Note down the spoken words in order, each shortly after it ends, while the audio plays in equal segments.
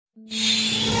I'd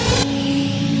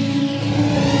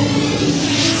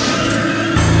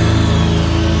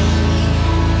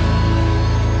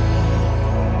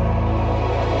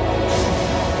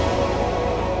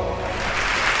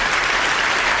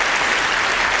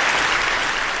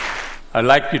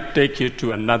like to take you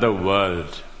to another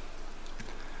world,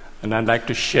 and I'd like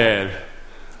to share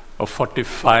a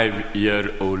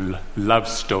 45-year-old love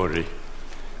story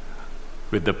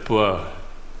with the poor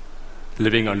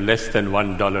living on less than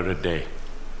 $1 a day.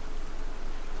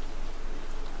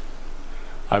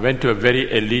 I went to a very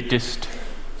elitist,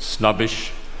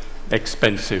 snobbish,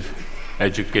 expensive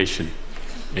education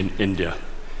in India,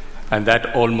 and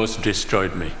that almost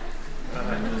destroyed me.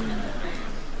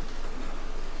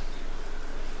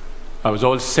 I was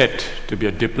all set to be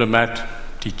a diplomat,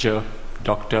 teacher,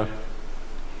 doctor,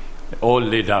 all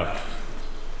laid out.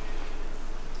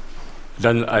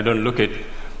 I don't look it,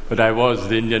 but I was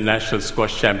the Indian national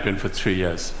squash champion for 3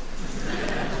 years.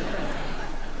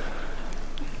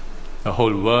 The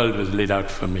whole world was laid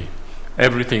out for me.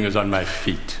 Everything was on my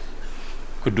feet.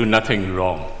 Could do nothing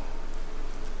wrong.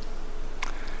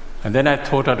 And then I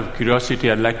thought, out of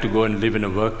curiosity, I'd like to go and live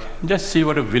and work, just see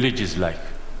what a village is like.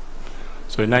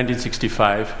 So in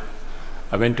 1965,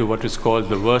 I went to what was called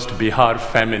the worst Bihar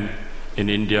famine in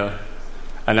India,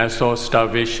 and I saw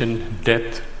starvation,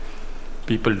 death,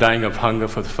 people dying of hunger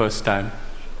for the first time.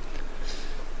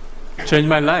 Changed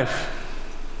my life.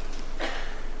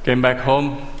 Came back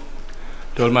home,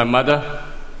 told my mother,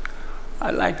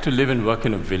 I like to live and work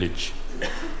in a village.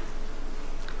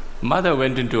 Mother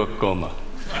went into a coma.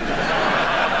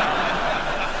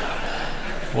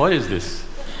 What is this?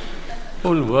 The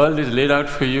whole world is laid out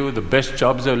for you, the best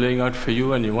jobs are laying out for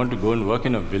you, and you want to go and work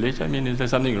in a village? I mean, is there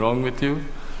something wrong with you?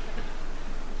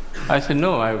 I said,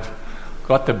 no, I've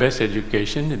got the best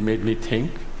education, it made me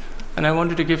think, and I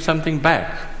wanted to give something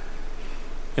back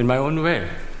in my own way.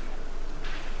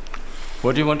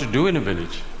 What do you want to do in a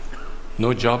village?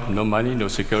 No job, no money, no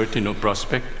security, no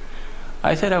prospect.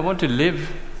 I said, I want to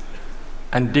live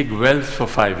and dig wells for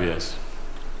 5 years.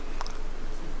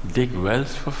 Dig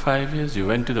wells for 5 years? You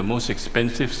went to the most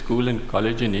expensive school and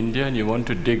college in India and you want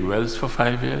to dig wells for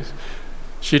 5 years?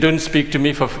 She didn't speak to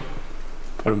me for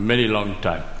a very long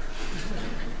time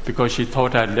because she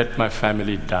thought I'd let my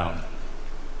family down.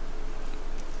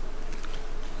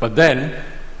 But then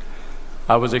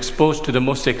I was exposed to the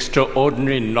most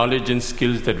extraordinary knowledge and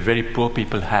skills that very poor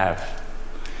people have,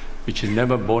 which is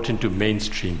never brought into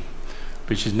mainstream,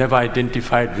 which is never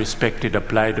identified, respected,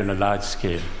 applied on a large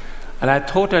scale. And I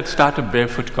thought I'd start a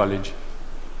barefoot college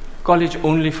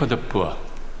only for the poor.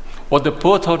 What the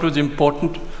poor thought was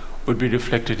important would be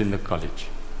reflected in the college.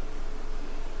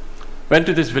 Went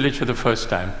to this village for the first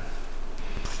time.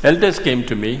 Elders came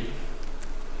to me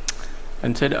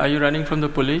and said, are you running from the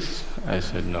police? I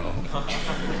said, no.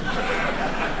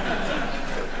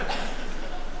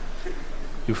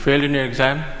 You failed in your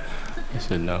exam? I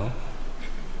said, no.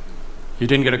 You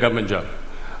didn't get a government job?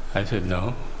 I said,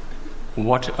 no.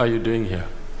 What are you doing here?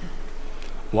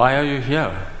 Why are you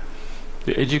here?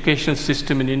 The education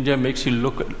system in India makes you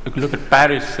look at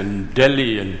Paris and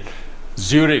Delhi and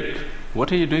Zurich. What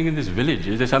are you doing in this village?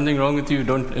 Is there something wrong with you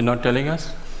you're not telling us?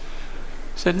 I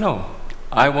said, no.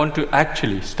 I want to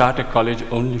actually start a college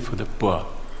only for the poor.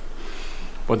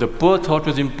 What the poor thought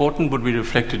was important would be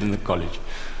reflected in the college.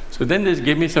 So then they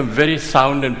gave me some very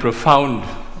sound and profound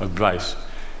advice.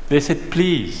 They said,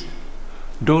 please,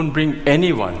 don't bring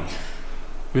anyone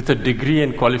with a degree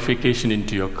and qualification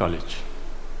into your college.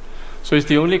 So it's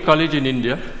the only college in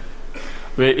India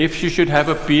where if you should have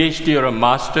a PhD or a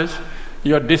master's,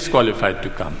 you're disqualified to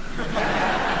come.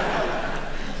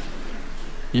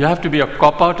 You have to be a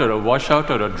cop-out or a washout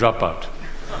or a dropout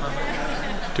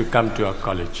to come to our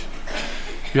college.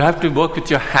 You have to work with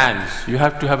your hands. You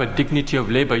have to have a dignity of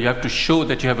labor. You have to show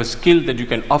that you have a skill that you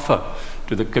can offer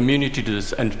to the community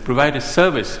and provide a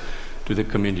service to the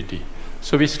community.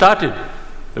 So we started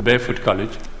the Barefoot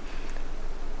College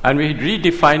and we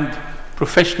redefined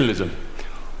professionalism.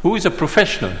 Who is a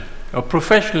professional? A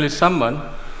professional is someone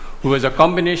who has a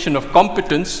combination of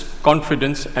competence,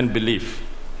 confidence and belief.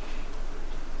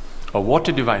 A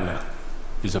water diviner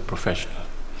is a professional.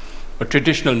 A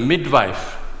traditional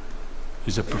midwife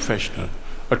is a professional.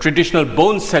 A traditional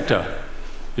bone setter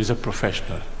is a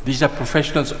professional. These are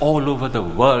professionals all over the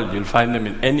world. You'll find them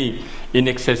in any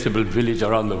inaccessible village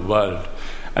around the world.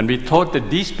 And we thought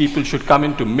that these people should come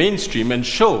into mainstream and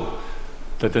show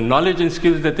that the knowledge and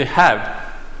skills that they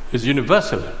have is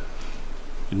universal.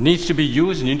 It needs to be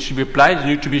used, it needs to be applied, it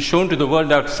needs to be shown to the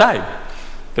world outside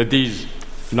that these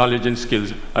knowledge and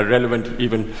skills are relevant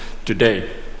even today.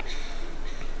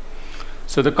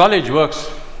 So the college works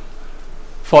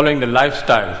following the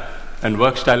lifestyle and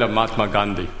work style of Mahatma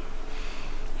Gandhi.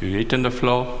 You eat on the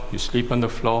floor, you sleep on the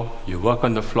floor, you work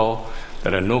on the floor.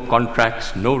 There are no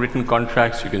contracts, no written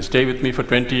contracts. You can stay with me for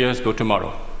 20 years, go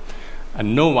tomorrow.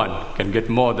 And no one can get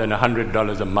more than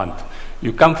 $100 a month.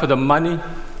 You come for the money,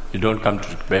 you don't come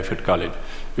to Barefoot College.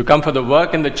 You come for the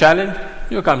work and the challenge,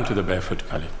 you come to the Barefoot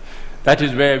College. That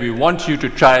is where we want you to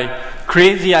try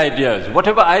crazy ideas.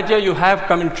 Whatever idea you have,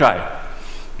 come and try.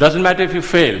 Doesn't matter if you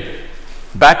fail.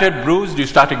 Battered, bruised, you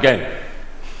start again.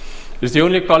 It's the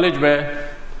only college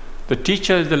where the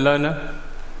teacher is the learner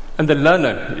and the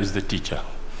learner is the teacher.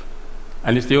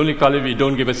 And it's the only college we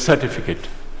don't give a certificate.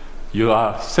 You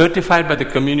are certified by the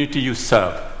community you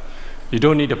serve. You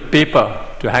don't need a paper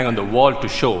to hang on the wall to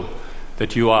show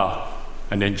that you are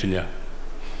an engineer.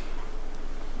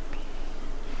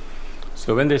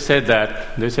 So when they said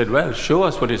that, they said, well, show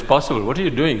us what is possible. What are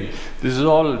you doing? This is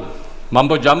all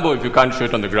mumbo jumbo if you can't show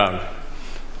it on the ground.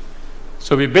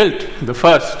 So we built the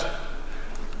first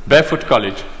Barefoot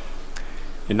College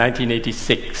in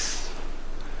 1986.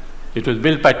 It was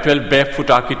built by 12 barefoot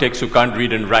architects who can't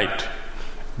read and write.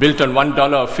 Built on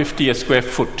 $1.50 a square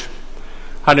foot.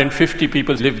 150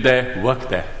 people lived there, worked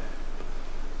there.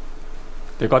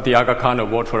 They got the Aga Khan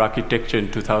Award for Architecture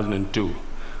in 2002.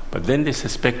 But then they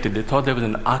suspected, they thought there was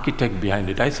an architect behind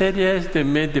it. I said, yes, they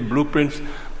made the blueprints,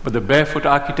 but the barefoot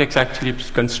architects actually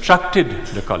constructed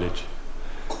the college.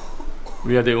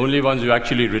 We are the only ones who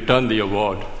actually returned the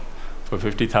award for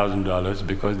 $50,000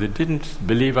 because they didn't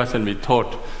believe us and we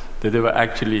thought that they were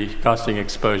actually casting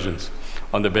aspersions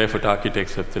on the barefoot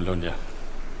architects of Thilonia.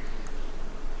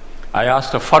 I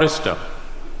asked a forester,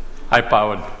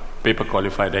 high-powered,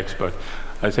 paper-qualified expert.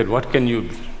 I said, what can you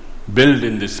build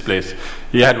in this place?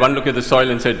 He had one look at the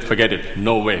soil and said, forget it,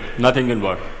 no way, nothing can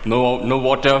work. No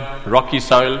water, rocky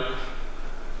soil.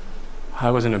 I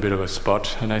was in a bit of a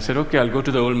spot, and I said, okay, I'll go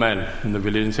to the old man in the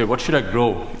village and say, what should I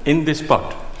grow in this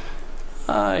pot?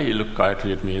 He looked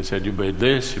quietly at me and said, you build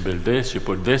this, you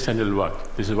put this, and it'll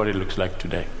work. This is what it looks like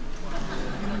today.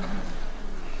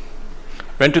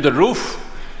 Went to the roof,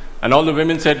 and all the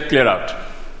women said, clear out.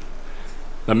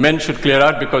 The men should clear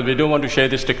out because we don't want to share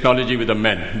this technology with the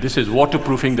men. This is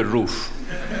waterproofing the roof.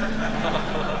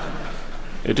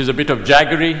 It is a bit of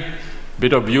jaggery,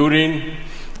 bit of urine,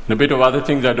 and a bit of other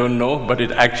things I don't know, but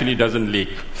it actually doesn't leak.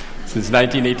 Since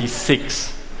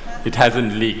 1986, it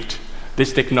hasn't leaked.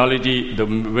 This technology, the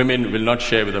women will not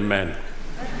share with the men.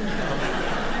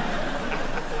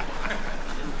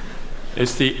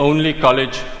 It's the only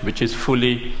college which is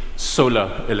fully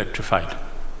solar electrified.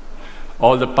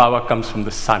 All the power comes from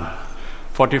the sun.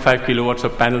 45 kilowatts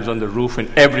of panels on the roof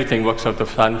and everything works out of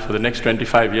the sun for the next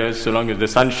 25 years. So long as the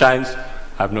sun shines,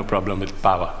 I have no problem with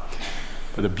power.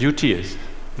 But the beauty is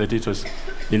that it was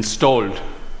installed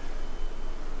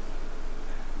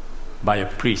by a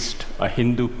priest, a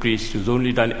Hindu priest who's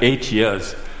only done 8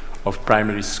 years of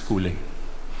primary schooling.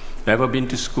 Never been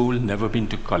to school, never been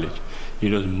to college. He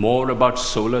knows more about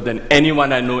solar than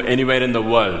anyone I know anywhere in the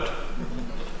world.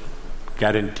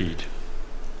 Guaranteed.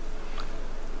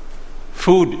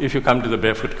 Food, if you come to the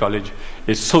Barefoot College,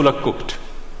 is solar cooked.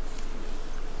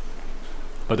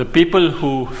 But the people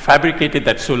who fabricated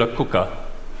that solar cooker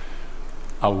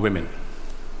are women.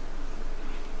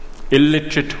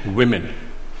 Illiterate women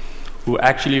who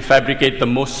actually fabricate the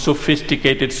most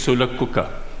sophisticated solar cooker.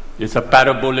 It's a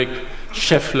parabolic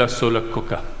Scheffler solar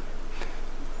cooker.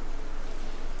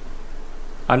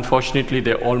 Unfortunately,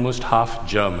 they're almost half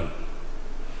German.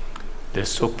 They're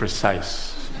so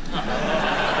precise.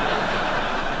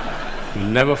 You'll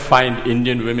never find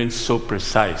Indian women so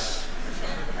precise.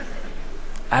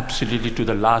 Absolutely to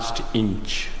the last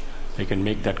inch, they can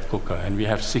make that cooker. And we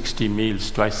have 60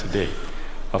 meals twice a day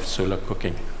of solar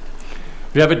cooking.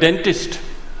 We have a dentist.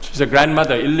 She's a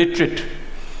grandmother, illiterate,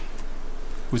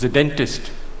 who's a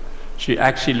dentist. She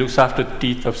actually looks after the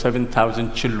teeth of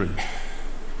 7,000 children.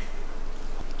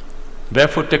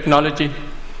 Barefoot technology.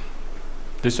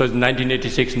 This was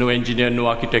 1986, no engineer, no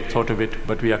architect thought of it,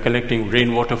 but we are collecting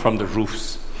rainwater from the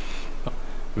roofs.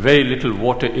 Very little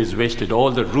water is wasted.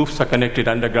 All the roofs are connected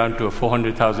underground to a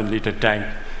 400,000 liter tank,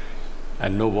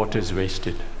 and no water is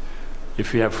wasted.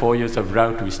 If we have 4 years of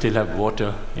drought, we still have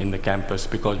water in the campus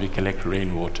because we collect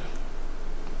rainwater.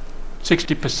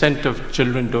 60% of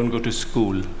children don't go to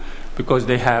school because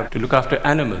they have to look after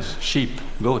animals, sheep,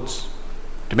 goats,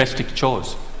 domestic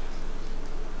chores.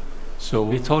 So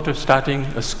we thought of starting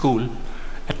a school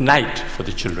at night for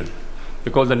the children.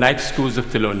 We call the night schools of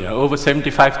Thilonia. Over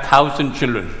 75,000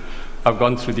 children have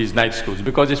gone through these night schools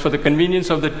because it's for the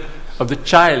convenience of the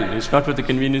child. It's not for the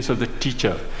convenience of the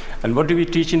teacher. And what do we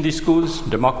teach in these schools?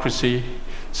 Democracy,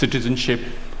 citizenship,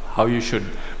 how you should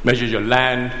measure your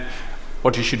land,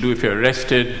 what you should do if you're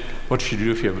arrested, what you should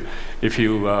do if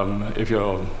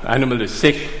your animal is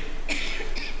sick.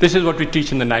 This is what we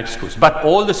teach in the night schools. But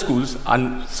all the schools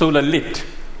are solar lit.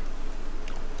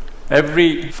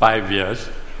 Every 5 years,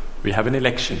 we have an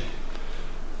election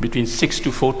between 6 to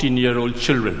 14-year-old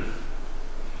children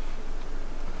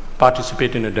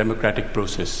participate in a democratic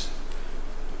process,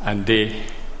 and they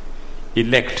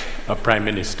elect a prime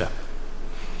minister.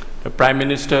 The prime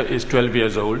minister is 12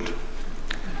 years old.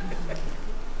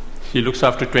 She looks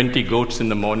after 20 goats in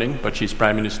the morning, but she's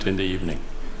prime minister in the evening.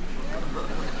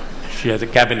 She has a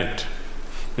cabinet,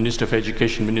 Minister for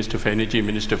Education, Minister for Energy,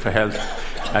 Minister for Health,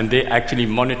 and they actually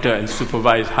monitor and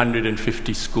supervise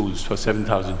 150 schools for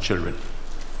 7,000 children.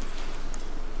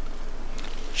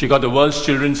 She got the World's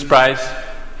Children's Prize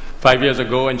 5 years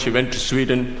ago, and she went to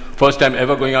Sweden. First time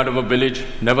ever going out of a village,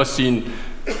 never seen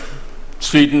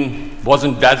Sweden,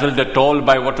 wasn't dazzled at all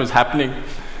by what was happening.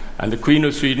 And the Queen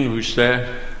of Sweden, who's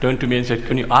there, turned to me and said,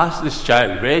 "Can you ask this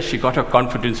child where she got her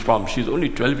confidence from? She's only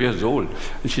 12 years old,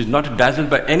 and she's not dazzled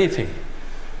by anything."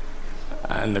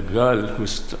 And the girl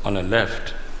who's on her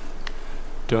left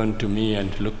turned to me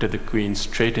and looked at the Queen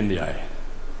straight in the eye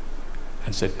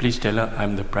and said, "Please tell her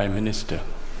I'm the Prime Minister."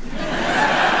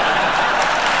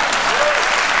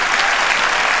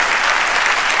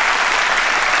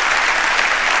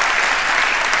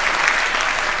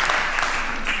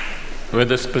 Where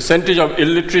the percentage of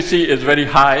illiteracy is very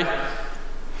high,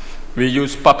 we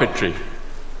use puppetry.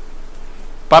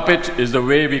 Puppet is the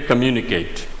way we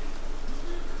communicate.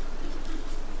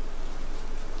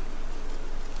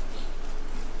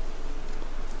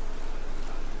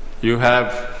 You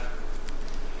have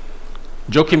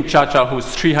Joachim Chacha, who's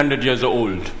 300 years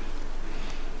old.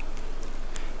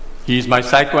 He's my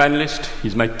psychoanalyst,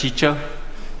 he's my teacher,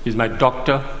 he's my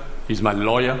doctor, he's my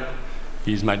lawyer,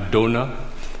 he's my donor.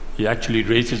 He actually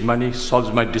raises money,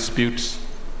 solves my disputes.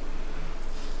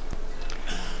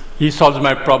 He solves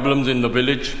my problems in the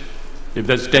village. If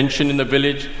there's tension in the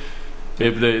village,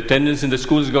 if the attendance in the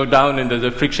schools go down and there's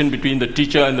a friction between the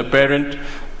teacher and the parent,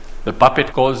 the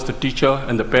puppet calls the teacher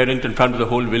and the parent in front of the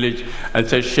whole village and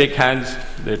says, "Shake hands,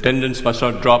 the attendance must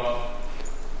not drop."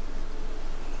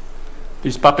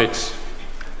 These puppets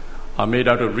are made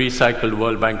out of recycled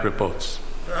World Bank reports.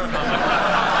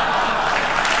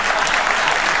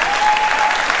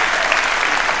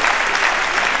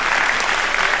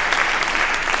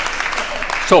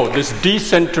 So this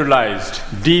decentralized,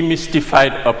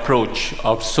 demystified approach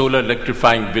of solar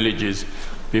electrifying villages,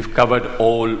 we've covered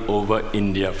all over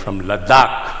India, from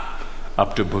Ladakh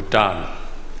up to Bhutan.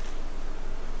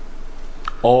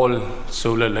 All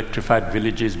solar electrified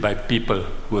villages by people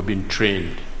who have been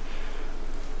trained.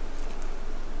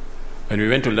 When we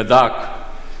went to Ladakh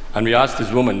and we asked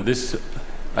this woman,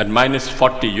 at minus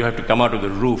 40 you have to come out of the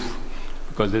roof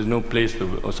because there's no place,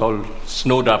 it's all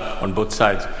snowed up on both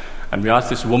sides. And we asked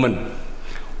this woman,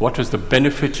 what was the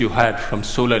benefit you had from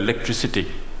solar electricity?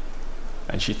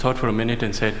 And she thought for a minute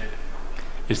and said,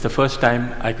 "It's the first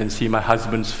time I can see my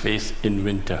husband's face in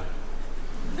winter."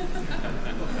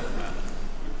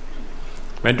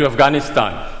 Went to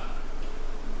Afghanistan.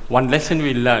 One lesson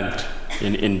we learned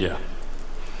in India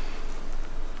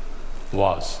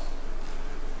was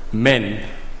men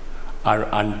are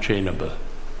untrainable.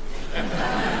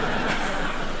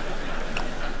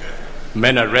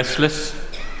 Men are restless,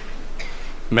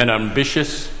 men are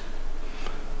ambitious,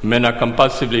 men are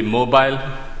compulsively mobile,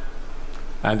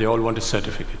 and they all want a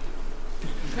certificate.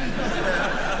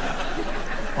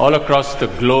 All across the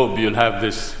globe, you'll have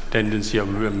this tendency of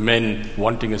men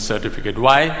wanting a certificate.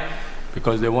 Why?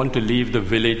 Because they want to leave the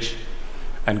village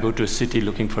and go to a city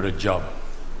looking for a job.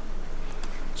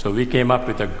 So we came up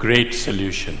with a great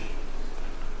solution: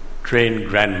 train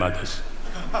grandmothers.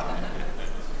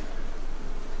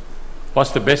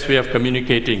 What's the best way of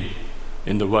communicating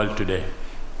in the world today?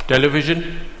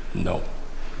 Television? No.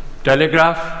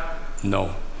 Telegraph?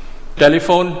 No.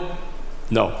 Telephone?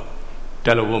 No.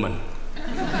 Tell a woman.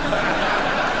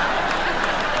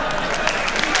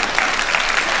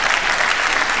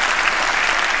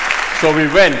 So we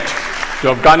went to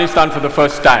Afghanistan for the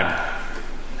first time.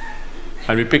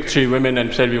 And we picked 3 women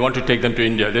and said, we want to take them to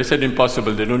India. They said,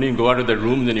 impossible. They don't even go out of their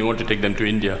rooms and you want to take them to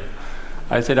India.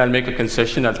 I said, I'll make a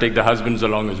concession, I'll take the husbands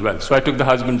along as well. So I took the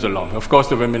husbands along. Of course,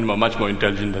 the women were much more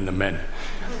intelligent than the men.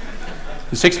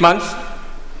 In 6 months,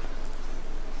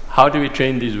 how do we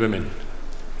train these women?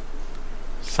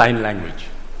 Sign language.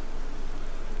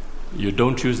 You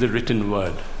don't use the written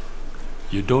word.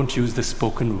 You don't use the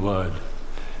spoken word.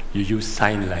 You use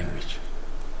sign language.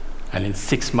 And in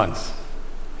 6 months,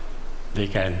 they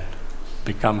can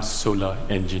become solar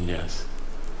engineers.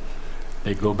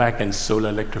 They go back and solar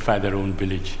electrify their own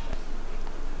village.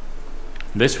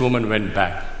 This woman went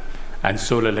back and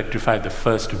solar electrified the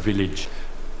first village,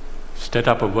 set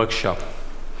up a workshop.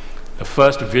 The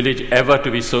first village ever to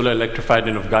be solar electrified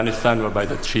in Afghanistan were by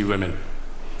the 3 women.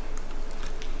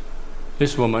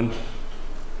 This woman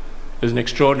is an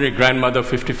extraordinary grandmother,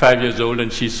 55 years old,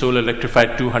 and she solar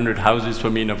electrified 200 houses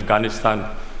for me in Afghanistan,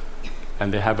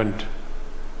 and they haven't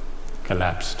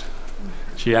collapsed.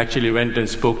 She actually went and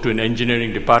spoke to an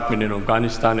engineering department in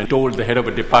Afghanistan and told the head of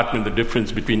a department the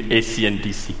difference between AC and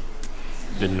DC.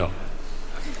 Didn't know.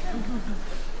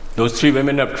 Those 3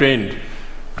 women have trained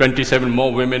 27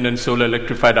 more women and solar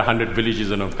electrified 100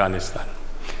 villages in Afghanistan.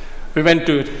 We went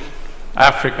to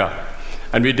Africa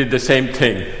and we did the same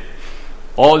thing.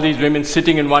 All these women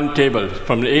sitting in one table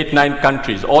from 8, 9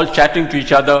 countries, all chatting to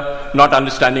each other, not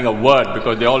understanding a word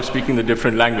because they're all speaking the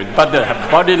different language. But their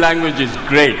body language is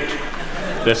great.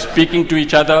 They're speaking to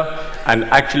each other and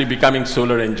actually becoming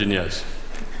solar engineers.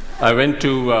 I went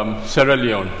to Sierra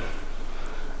Leone,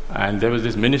 and there was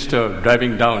this minister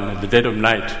driving down at the dead of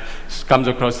night, comes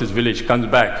across this village, comes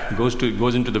back, goes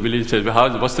into the village, says,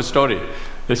 well, what's the story?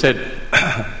 They said,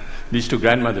 these 2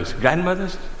 grandmothers.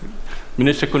 Grandmothers?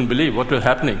 Minister couldn't believe what was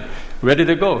happening. Where did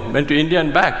they go? Went to India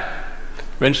and back.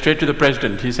 Went straight to the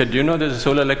president. He said, do you know there's a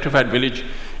solar electrified village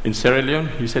in Sierra Leone?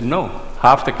 He said, no.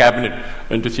 Half the cabinet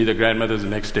went to see the grandmothers the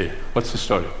next day. What's the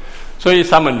story? So he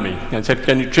summoned me and said,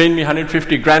 can you train me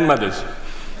 150 grandmothers?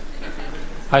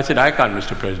 I said, I can't,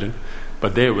 Mr. President,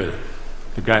 but they will.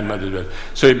 The grandmothers will.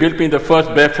 So he built me the first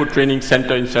barefoot training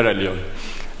center in Sierra Leone.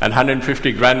 And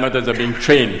 150 grandmothers are being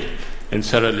trained in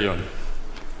Sierra Leone.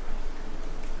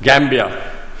 Gambia.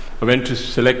 I went to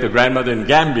select the grandmother in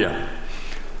Gambia.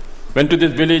 Went to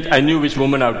this village, I knew which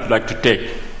woman I would like to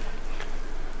take.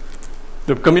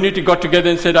 The community got together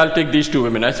and said, I'll take these 2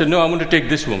 women. I said, no, I want to take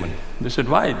this woman. They said,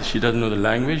 why? She doesn't know the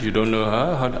language, you don't know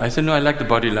her. I said, no, I like the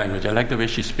body language, I like the way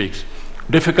she speaks.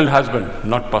 Difficult husband,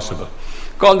 not possible.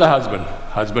 Call the husband.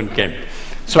 Husband came.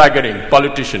 Swaggering,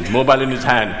 politician, mobile in his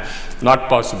hand, not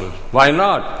possible. Why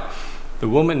not? The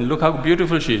woman, look how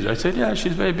beautiful she is. I said, yeah,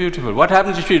 she's very beautiful. What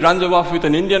happens if she runs off with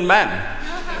an Indian man?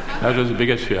 That was the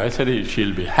biggest fear. I said,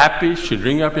 she'll be happy, she'll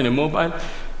ring up in a mobile.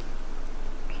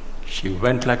 She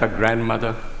went like a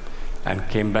grandmother and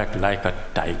came back like a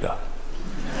tiger.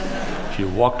 She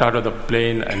walked out of the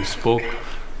plane and spoke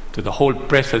to the whole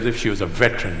press as if she was a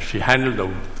veteran. She handled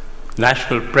the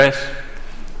national press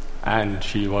and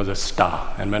she was a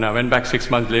star. And when I went back 6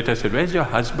 months later, I said, where's your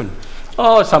husband?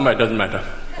 Oh, somewhere, doesn't matter.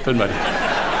 Doesn't matter.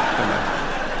 Doesn't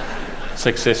matter.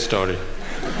 Success story.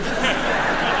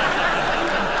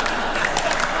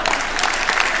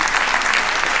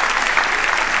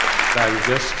 I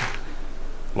will just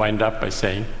wind up by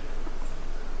saying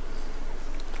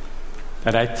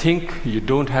that I think you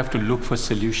don't have to look for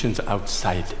solutions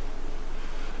outside.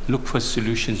 Look for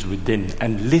solutions within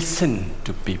and listen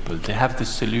to people. They have the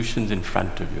solutions in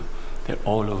front of you. They're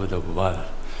all over the world.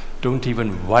 Don't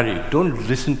even worry. Don't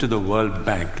listen to the World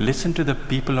Bank. Listen to the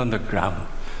people on the ground.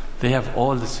 They have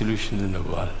all the solutions in the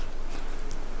world.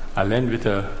 I'll end with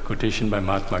a quotation by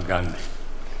Mahatma Gandhi.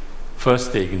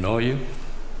 First they ignore you,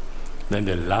 then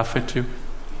they laugh at you,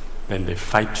 then they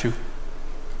fight you,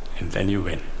 and then you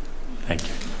win. Thank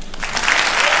you.